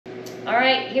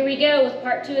Alright, here we go with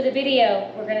part 2 of the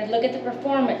video. We're going to look at the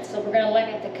performance. So we're going to look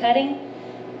at the cutting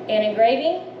and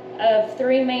engraving of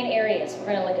 3 main areas. We're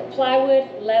going to look at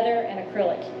plywood, leather, and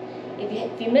acrylic.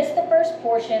 If you missed the first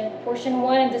portion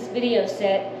 1 of this video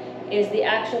set is the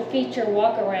actual feature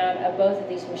walk around of both of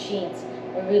these machines,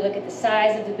 where we look at the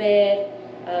size of the bed,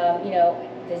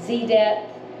 the Z depth,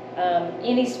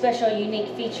 any special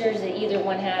unique features that either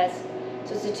one has.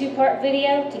 So it's a 2-part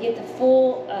video to get the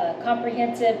full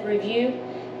comprehensive review,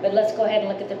 but let's go ahead and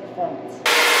look at the performance.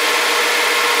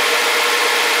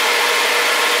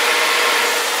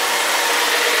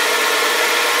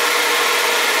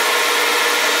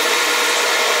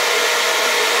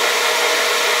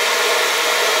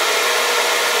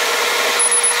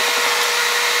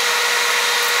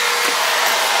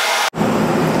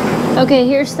 Okay,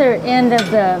 here's the end of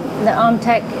the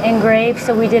OmTech engrave.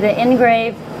 So we did an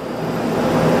engrave,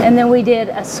 and then we did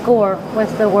a score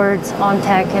with the words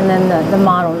OmTech and then the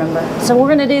model number. So we're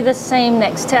going to do the same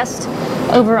next test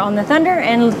over on the Thunder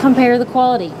and compare the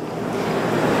quality.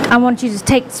 I want you to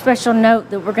take special note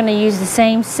that we're going to use the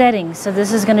same settings. So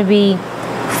this is going to be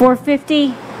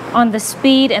 450 on the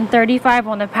speed and 35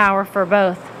 on the power for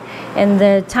both. And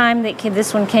the time that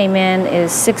this one came in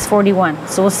is 6:41.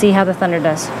 So we'll see how the Thunder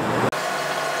does.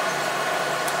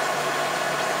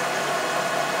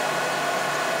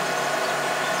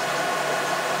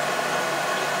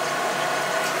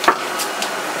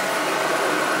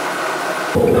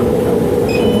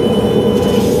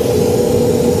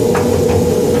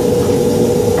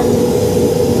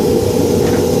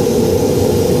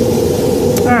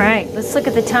 Alright, let's look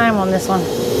at the time on this one.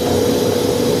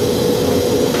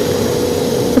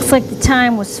 Looks like the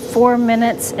time was 4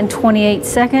 minutes and 28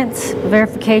 seconds.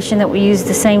 Verification that we used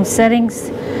the same settings.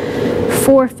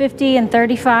 450 and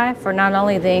 35 for not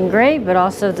only the engrave but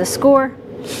also the score.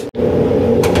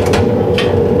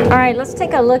 Alright, let's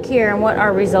take a look here and what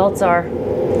our results are.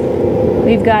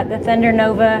 We've got the Thunder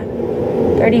Nova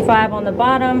 35 on the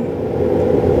bottom,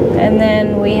 and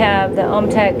then we have the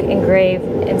OmTech engrave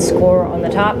and score on the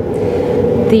top.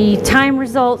 The time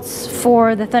results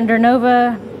for the Thunder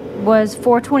Nova was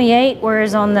 4:28,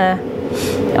 whereas on the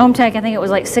OmTech I think it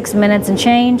was like 6 minutes and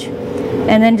change.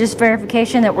 And then just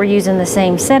verification that we're using the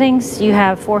same settings. You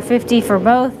have 450 for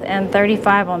both and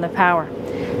 35 on the power.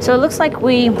 So it looks like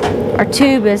our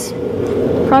tube is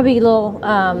probably a little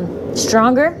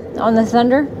stronger on the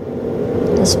Thunder,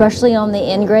 especially on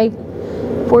the engrave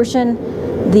portion.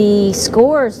 The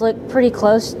scores look pretty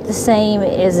close the same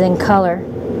as in color,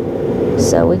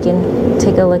 so we can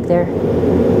take a look there.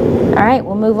 Alright,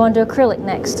 we'll move on to acrylic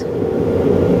next.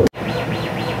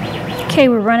 Okay,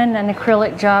 we're running an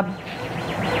acrylic job.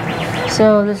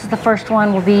 So this is the first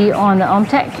one, will be on the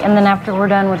OmTech, and then after we're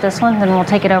done with this one, then we'll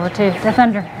take it over to the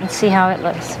Thunder and see how it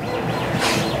looks.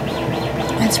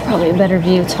 That's probably a better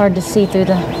view. It's hard to see through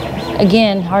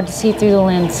hard to see through the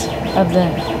lens of the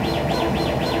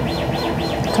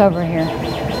cover here.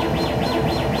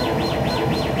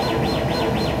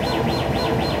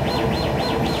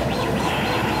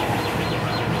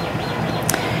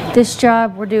 This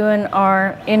job we're doing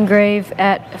our engrave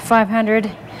at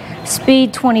 500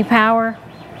 speed, 20 power,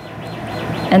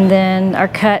 and then our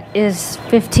cut is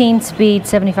 15 speed,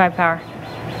 75 power.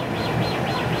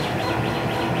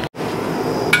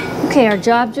 Okay, our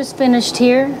job just finished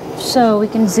here, so we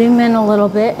can zoom in a little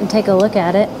bit and take a look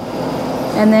at it.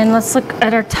 And then let's look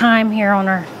at our time here on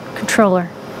our controller.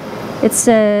 It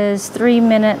says 3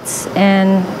 minutes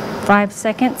and 5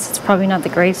 seconds. It's probably not the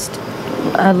greatest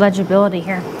legibility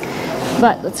here,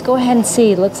 but let's go ahead and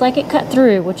see. It looks like it cut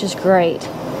through, which is great.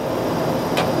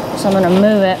 So I'm going to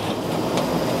move it.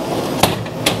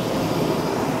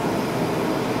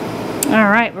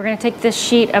 Alright, we're going to take this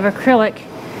sheet of acrylic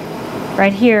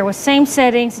right here with same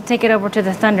settings and take it over to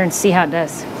the Thunder and see how it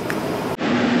does.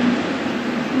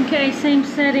 Okay, same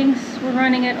settings. We're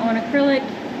running it on acrylic.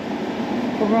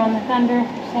 Over on the Thunder,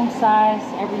 same size,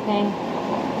 everything.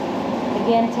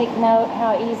 Again, take note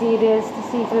how easy it is to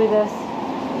see through this.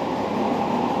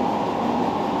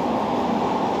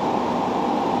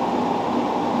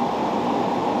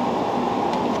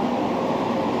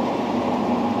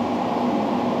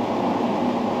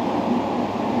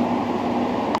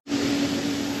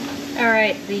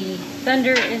 Alright, the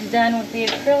Thunder is done with the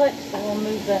acrylic, so we'll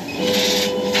move the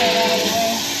head out of the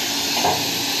way.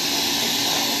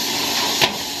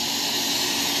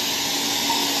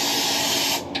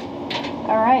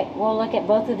 Alright, we'll look at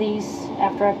both of these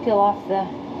after I peel off the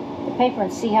paper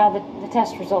and see how the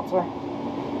test results were.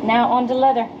 Now on to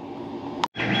leather.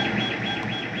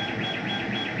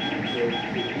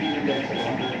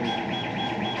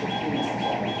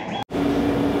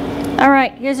 All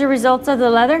right, here's the results of the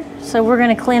leather. So we're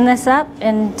going to clean this up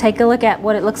and take a look at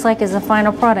what it looks like as a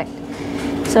final product.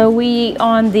 So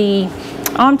on the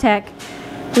OmTech,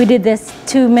 we did this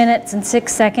 2 minutes and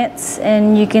 6 seconds,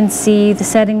 and you can see the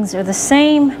settings are the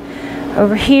same.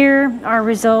 Over here, our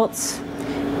results,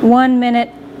 1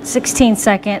 minute, 16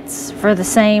 seconds for the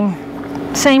same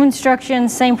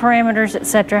instructions, same parameters,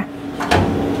 etc.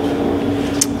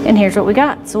 And here's what we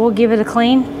got. So we'll give it a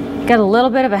clean. Got a little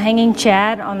bit of a hanging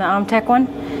chad on the OmTech one,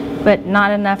 but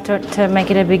not enough to make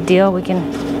it a big deal. We can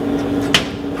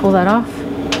pull that off.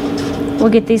 We'll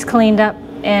get these cleaned up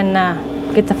and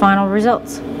get the final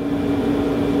results.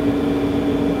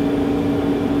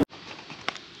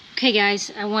 Okay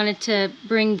guys, I wanted to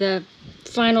bring the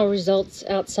final results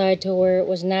outside to where it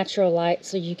was natural light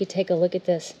so you could take a look at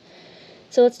this.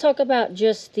 So let's talk about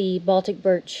just the Baltic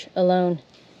birch alone.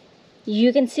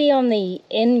 You can see on the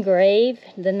engrave,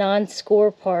 the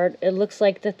non-score part, it looks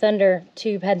like the Thunder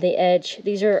tube had the edge.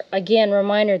 These are, again,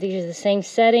 reminder, these are the same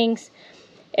settings.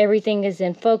 Everything is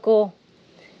in focal.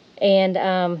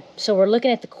 And so we're looking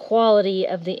at the quality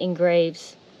of the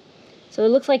engraves. So it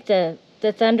looks like the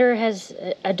Thunder has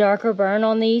a darker burn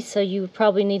on these, so you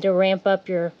probably need to ramp up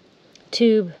your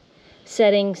tube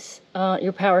settings,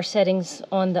 your power settings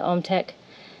on the OmTech.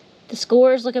 The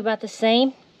scores look about the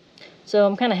same. So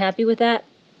I'm kind of happy with that.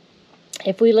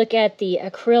 If we look at the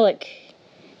acrylic,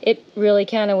 it really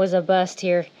kind of was a bust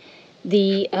here.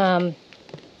 The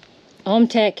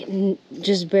OmTech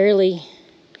just barely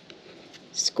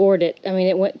scored it. I mean,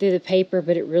 it went through the paper,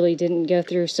 but it really didn't go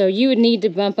through. So you would need to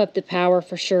bump up the power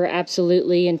for sure,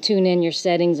 absolutely, and tune in your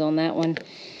settings on that one.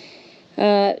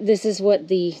 This is what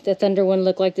the Thunder one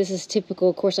looked like. This is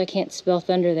typical. Of course, I can't spell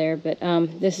Thunder there, but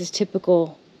this is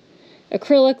typical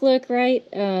acrylic look, right?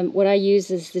 What I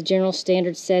use is the general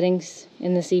standard settings,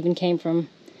 and this even came from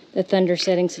the Thunder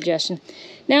setting suggestion.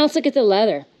 Now let's look at the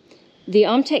leather. The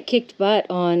OmTech kicked butt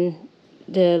on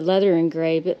the leather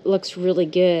engrave. It looks really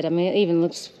good. I mean, it even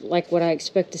looks like what I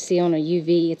expect to see on a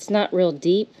UV. It's not real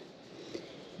deep,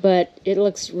 but it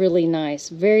looks really nice.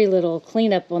 Very little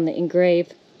cleanup on the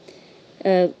engrave.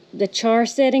 The char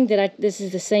setting, this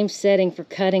is the same setting for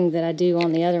cutting that I do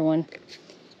on the other one.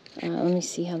 Let me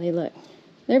see how they look.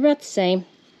 They're about the same.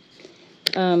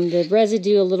 The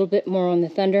residue a little bit more on the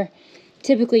Thunder.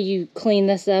 Typically you clean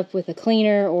this up with a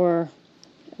cleaner or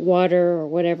water or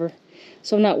whatever.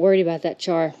 So I'm not worried about that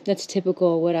char. That's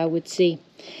typical of what I would see.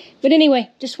 But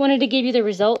anyway, just wanted to give you the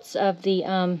results of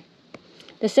the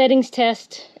settings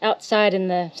test outside in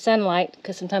the sunlight,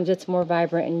 because sometimes it's more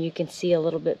vibrant and you can see a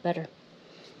little bit better.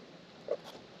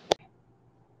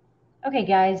 Okay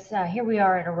guys, here we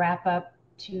are at a wrap up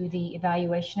to the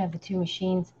evaluation of the two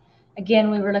machines. Again,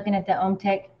 we were looking at the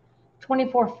OmTech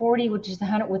 2440, which is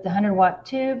with the 100-watt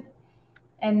tube,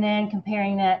 and then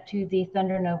comparing that to the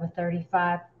Thunder Nova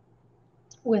 35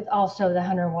 with also the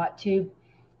 100-watt tube.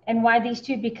 And why these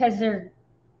two? Because they're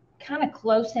kind of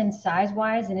close in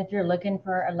size-wise, and if you're looking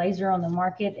for a laser on the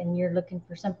market and you're looking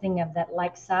for something of that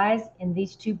like size in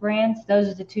these two brands, those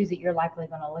are the two that you're likely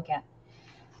going to look at.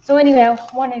 So anyway, I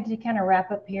wanted to kind of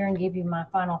wrap up here and give you my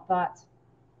final thoughts.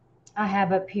 I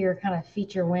have up here kind of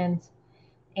feature wins,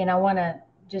 and I want to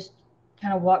just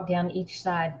kind of walk down each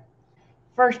side.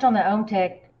 First, on the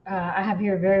OmTech, I have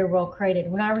here very well crated.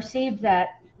 When I received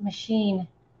that machine,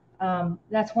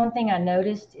 that's one thing I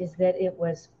noticed, is that it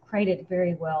was crated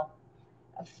very well.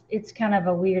 It's kind of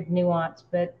a weird nuance,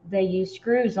 but they use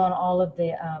screws on all of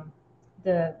the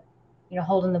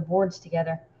holding the boards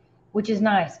together, which is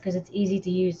nice because it's easy to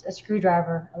use a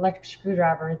screwdriver, electric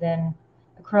screwdriver, than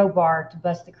a crowbar to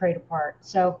bust the crate apart.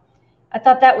 So I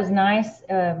thought that was nice,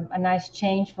 a nice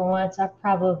change for once. I've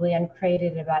probably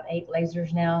uncrated about 8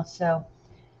 lasers now, so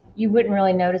you wouldn't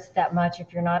really notice it that much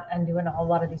if you're not undoing a whole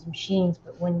lot of these machines.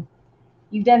 But when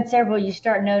you've done several, you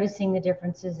start noticing the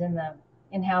differences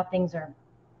in how things are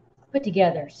put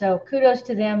together. So kudos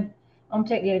to them.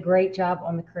 OmTech did a great job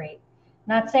on the crate.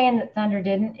 Not saying that Thunder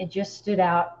didn't, it just stood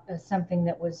out as something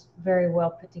that was very well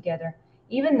put together.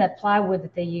 Even the plywood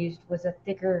that they used was a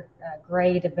thicker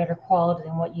grade, a better quality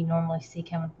than what you normally see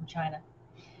coming from China.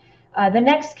 The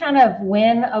next kind of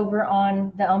win over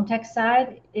on the OmTech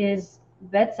side is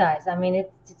bed size. I mean,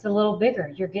 it's a little bigger.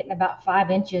 You're getting about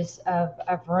 5 inches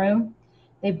of room.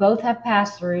 They both have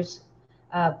pass-throughs,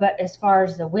 but as far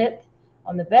as the width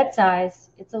on the bed size,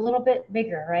 it's a little bit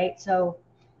bigger, right? So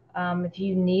if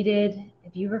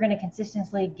you were going to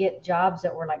consistently get jobs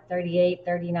that were like 38,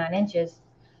 39 inches,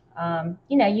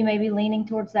 you may be leaning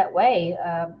towards that way.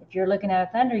 If you're looking at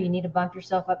a Thunder, you need to bump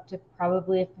yourself up to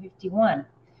probably a 51.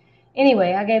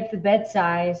 Anyway, I gave the bed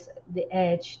size the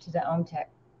edge to the OmTech.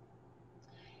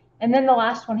 And then the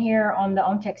last one here on the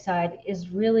OmTech side is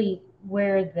really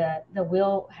where the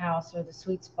wheelhouse or the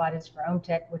sweet spot is for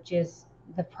OmTech, which is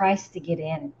the price to get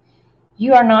in.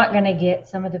 You are not going to get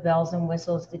some of the bells and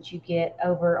whistles that you get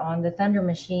over on the Thunder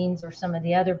machines or some of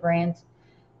the other brands,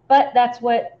 but that's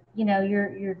what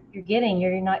you're getting.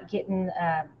 You're not getting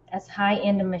as high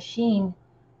end a machine,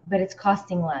 but it's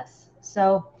costing less.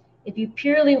 So if you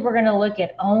purely were going to look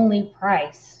at only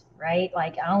price, right?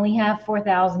 Like I only have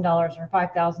 $4,000 or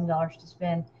 $5,000 to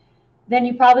spend, then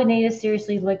you probably need to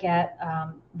seriously look at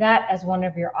that as one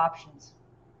of your options.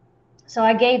 So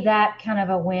I gave that kind of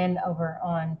a win over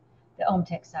on the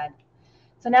OmTech side.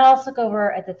 So now let's look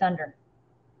over at the Thunder.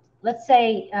 Let's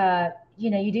say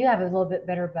you do have a little bit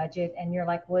better budget and you're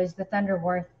like, well, is the Thunder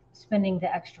worth spending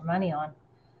the extra money on?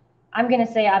 I'm going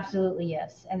to say absolutely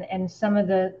yes. And some of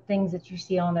the things that you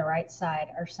see on the right side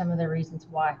are some of the reasons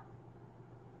why.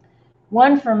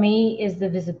 One for me is the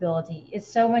visibility. It's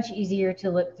so much easier to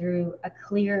look through a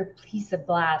clear piece of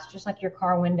glass, just like your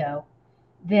car window,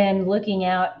 than looking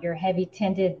out your heavy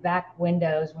tinted back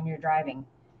windows when you're driving.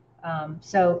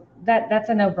 So that's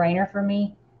a no-brainer for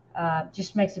me.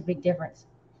 Just makes a big difference.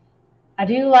 I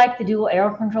do like the dual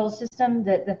aero control system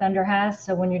that the Thunder has.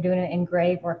 So when you're doing an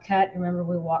engrave or cut, remember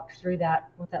we walked through that,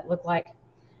 what that looked like.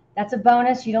 That's a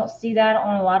bonus. You don't see that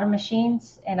on a lot of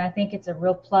machines, and I think it's a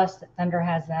real plus that Thunder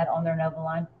has that on their Nova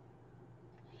line.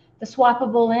 The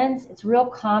swappable lens, it's real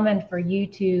common for you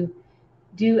to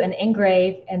do an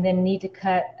engrave and then need to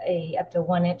cut up to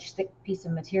 1 inch thick piece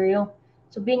of material.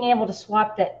 So being able to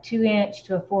swap that 2 inch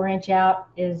to a 4 inch out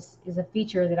is a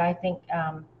feature that I think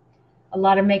a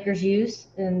lot of makers use,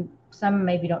 and some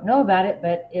maybe don't know about it,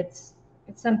 but it's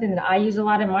something that I use a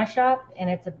lot in my shop, and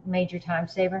it's a major time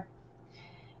saver.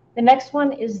 The next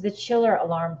one is the chiller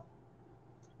alarm.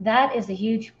 That is a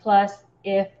huge plus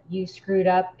if you screwed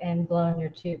up and blown your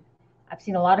tube. I've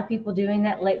seen a lot of people doing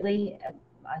that lately.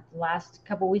 The last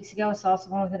couple of weeks ago, I saw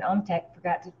someone with an OmTech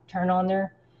forgot to turn on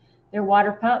their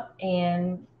water pump,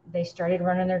 and they started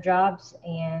running their jobs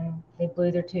and they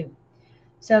blew their tube.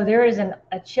 So there is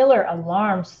a chiller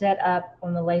alarm set up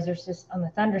on the on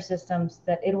the Thunder systems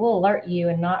that it will alert you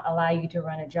and not allow you to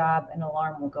run a job, and an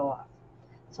alarm will go off.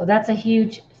 So that's a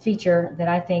huge feature that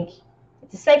I think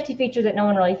it's a safety feature that no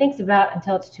one really thinks about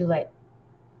until it's too late.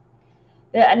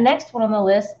 The next one on the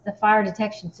list, the fire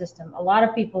detection system. A lot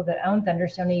of people that own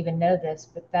Thunders don't even know this,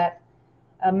 but that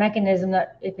mechanism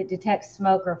that if it detects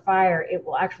smoke or fire, it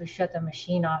will actually shut the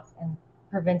machine off and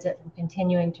prevents it from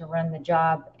continuing to run the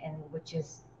job, and which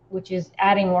is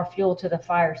adding more fuel to the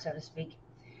fire, so to speak.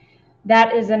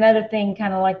 That is another thing,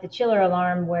 kind of like the chiller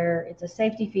alarm, where it's a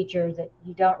safety feature that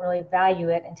you don't really value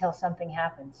it until something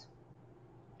happens.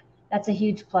 That's a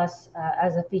huge plus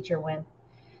as a feature win.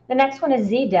 The next one is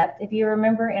Z-depth. If you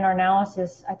remember in our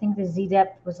analysis, I think the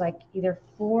Z-depth was like either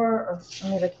 4 or,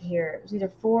 let me look here, it was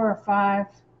either 4 or 5.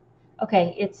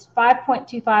 Okay, it's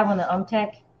 5.25 on the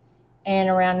OmTech and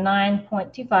around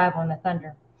 9.25 on the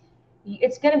Thunder.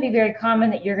 It's going to be very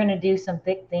common that you're going to do some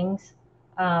thick things.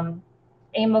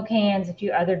 Ammo cans, a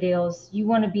few other deals. You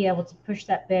want to be able to push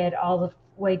that bed all the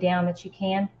way down that you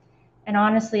can. And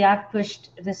honestly, I've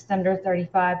pushed this Thunder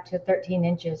 35 to 13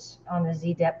 inches on the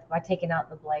Z-depth by taking out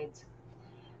the blades.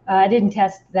 I didn't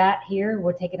test that here.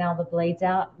 We're taking all the blades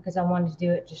out because I wanted to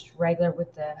do it just regular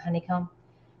with the honeycomb.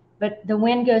 But the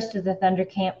win goes to the Thunder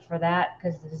Camp for that,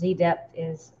 because the Z-depth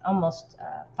is almost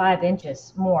 5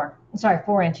 inches more. Sorry,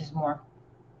 4 inches more.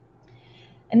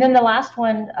 And then the last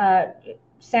one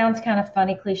sounds kind of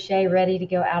funny, cliche, ready to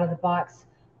go out of the box.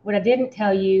 What I didn't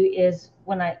tell you is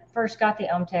when I first got the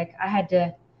OmTech, I had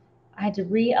to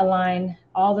realign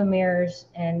all the mirrors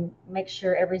and make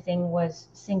sure everything was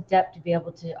synced up to be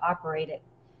able to operate it.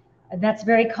 And that's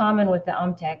very common with the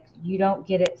OmTech. You don't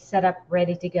get it set up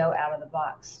ready to go out of the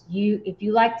box. If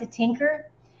you like to tinker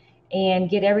and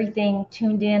get everything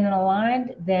tuned in and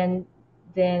aligned, then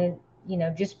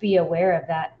just be aware of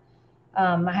that.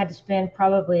 I had to spend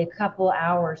probably a couple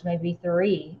hours, maybe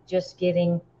 3, just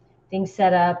getting things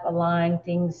set up, aligned,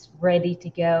 things ready to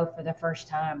go for the first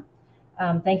time.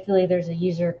 Thankfully, there's a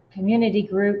user community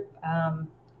group,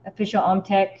 official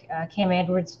OmTech, Cam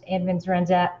Edmonds runs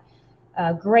that.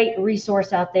 Great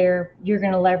resource out there. You're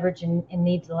going to leverage and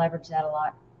need to leverage that a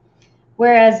lot.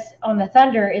 Whereas on the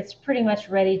Thunder, it's pretty much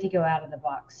ready to go out of the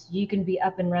box. You can be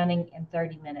up and running in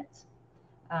 30 minutes.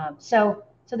 So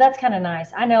that's kind of nice.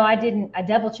 I know I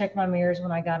double checked my mirrors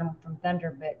when I got them from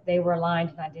Thunder, but they were aligned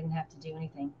and I didn't have to do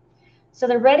anything. So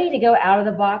the ready to go out of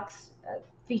the box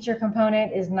feature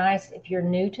component is nice if you're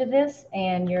new to this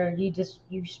and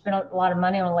you spent a lot of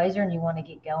money on a laser and you want to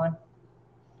get going.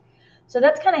 So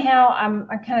that's kind of how I'm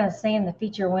kind of saying the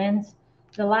feature wins.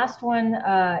 the last one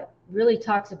really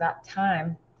talks about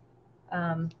time.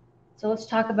 So let's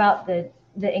talk about the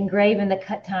engrave and the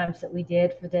cut times that we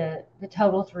did for the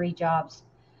total 3 jobs.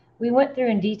 We went through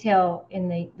in detail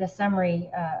in the summary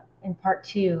in part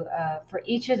 2 for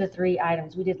each of the 3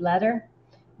 items. We did leather,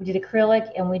 we did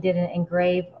acrylic, and we did an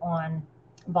engrave on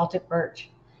Baltic birch.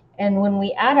 And when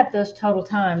we add up those total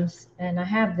times, and I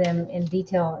have them in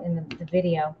detail in the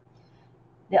video,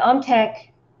 the OmTech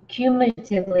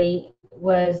cumulatively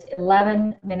was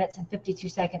 11 minutes and 52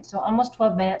 seconds, so almost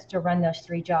 12 minutes to run those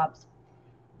 3 jobs.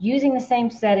 Using the same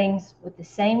settings with the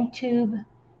same tube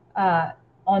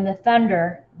on the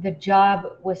Thunder, the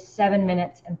job was 7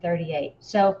 minutes and 38.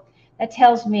 So that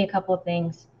tells me a couple of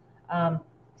things.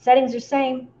 Settings are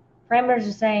same, parameters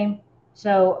are same,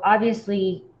 so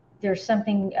obviously there's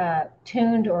something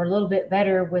tuned or a little bit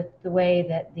better with the way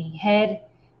that the head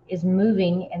is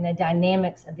moving and the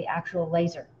dynamics of the actual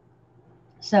laser.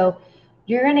 So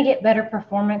you're going to get better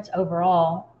performance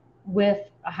overall with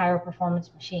a higher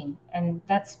performance machine, and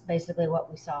that's basically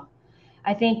what we saw.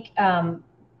 I think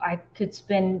I could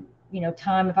spend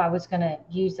time if I was going to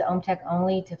use the OmTech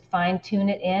only to fine tune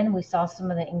it in. We saw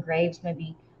some of the engraves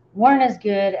maybe weren't as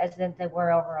good as they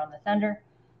were over on the Thunder.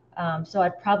 So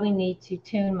I'd probably need to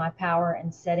tune my power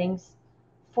and settings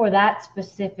for that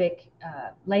specific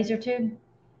laser tube.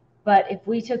 But if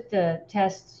we took the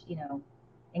tests,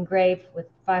 engrave with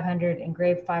 500,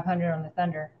 engrave 500 on the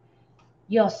Thunder,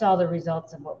 you all saw the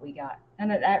results of what we got. And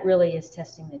that really is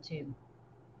testing the tube.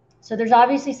 So there's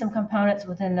obviously some components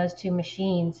within those 2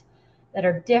 machines that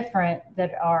are different,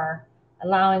 that are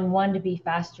allowing one to be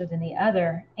faster than the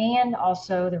other, and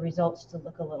also the results to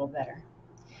look a little better.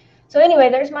 So anyway,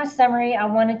 there's my summary. I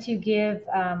wanted to give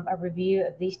a review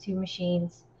of these 2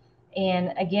 machines.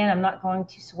 And again, I'm not going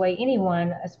to sway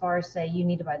anyone as far as say you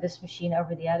need to buy this machine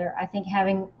over the other. I think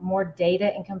having more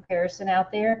data and comparison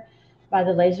out there by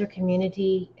the laser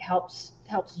community helps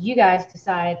you guys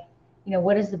decide,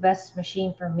 what is the best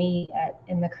machine for me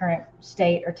in the current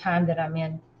state or time that I'm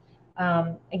in.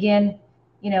 Again,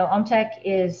 OmTech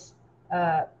is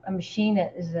a machine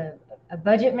that is a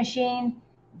budget machine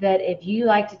that if you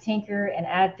like to tinker and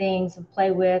add things and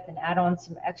play with and add on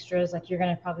some extras, like you're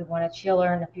going to probably want a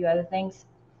chiller and a few other things,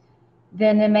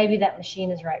 then maybe that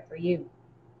machine is right for you.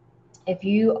 If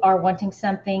you are wanting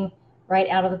something right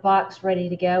out of the box, ready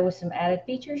to go with some added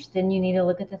features, then you need to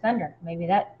look at the Thunder. Maybe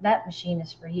that machine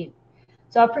is for you.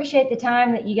 So I appreciate the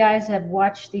time that you guys have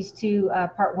watched these 2,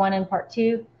 part 1 and part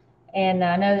 2. And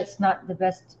I know it's not the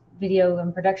best video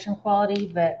and production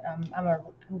quality, but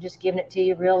I'm just giving it to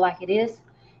you real like it is.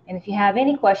 And if you have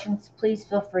any questions, please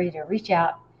feel free to reach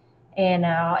out, and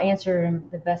I'll answer them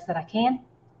the best that I can.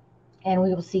 And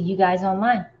we will see you guys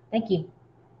online. Thank you.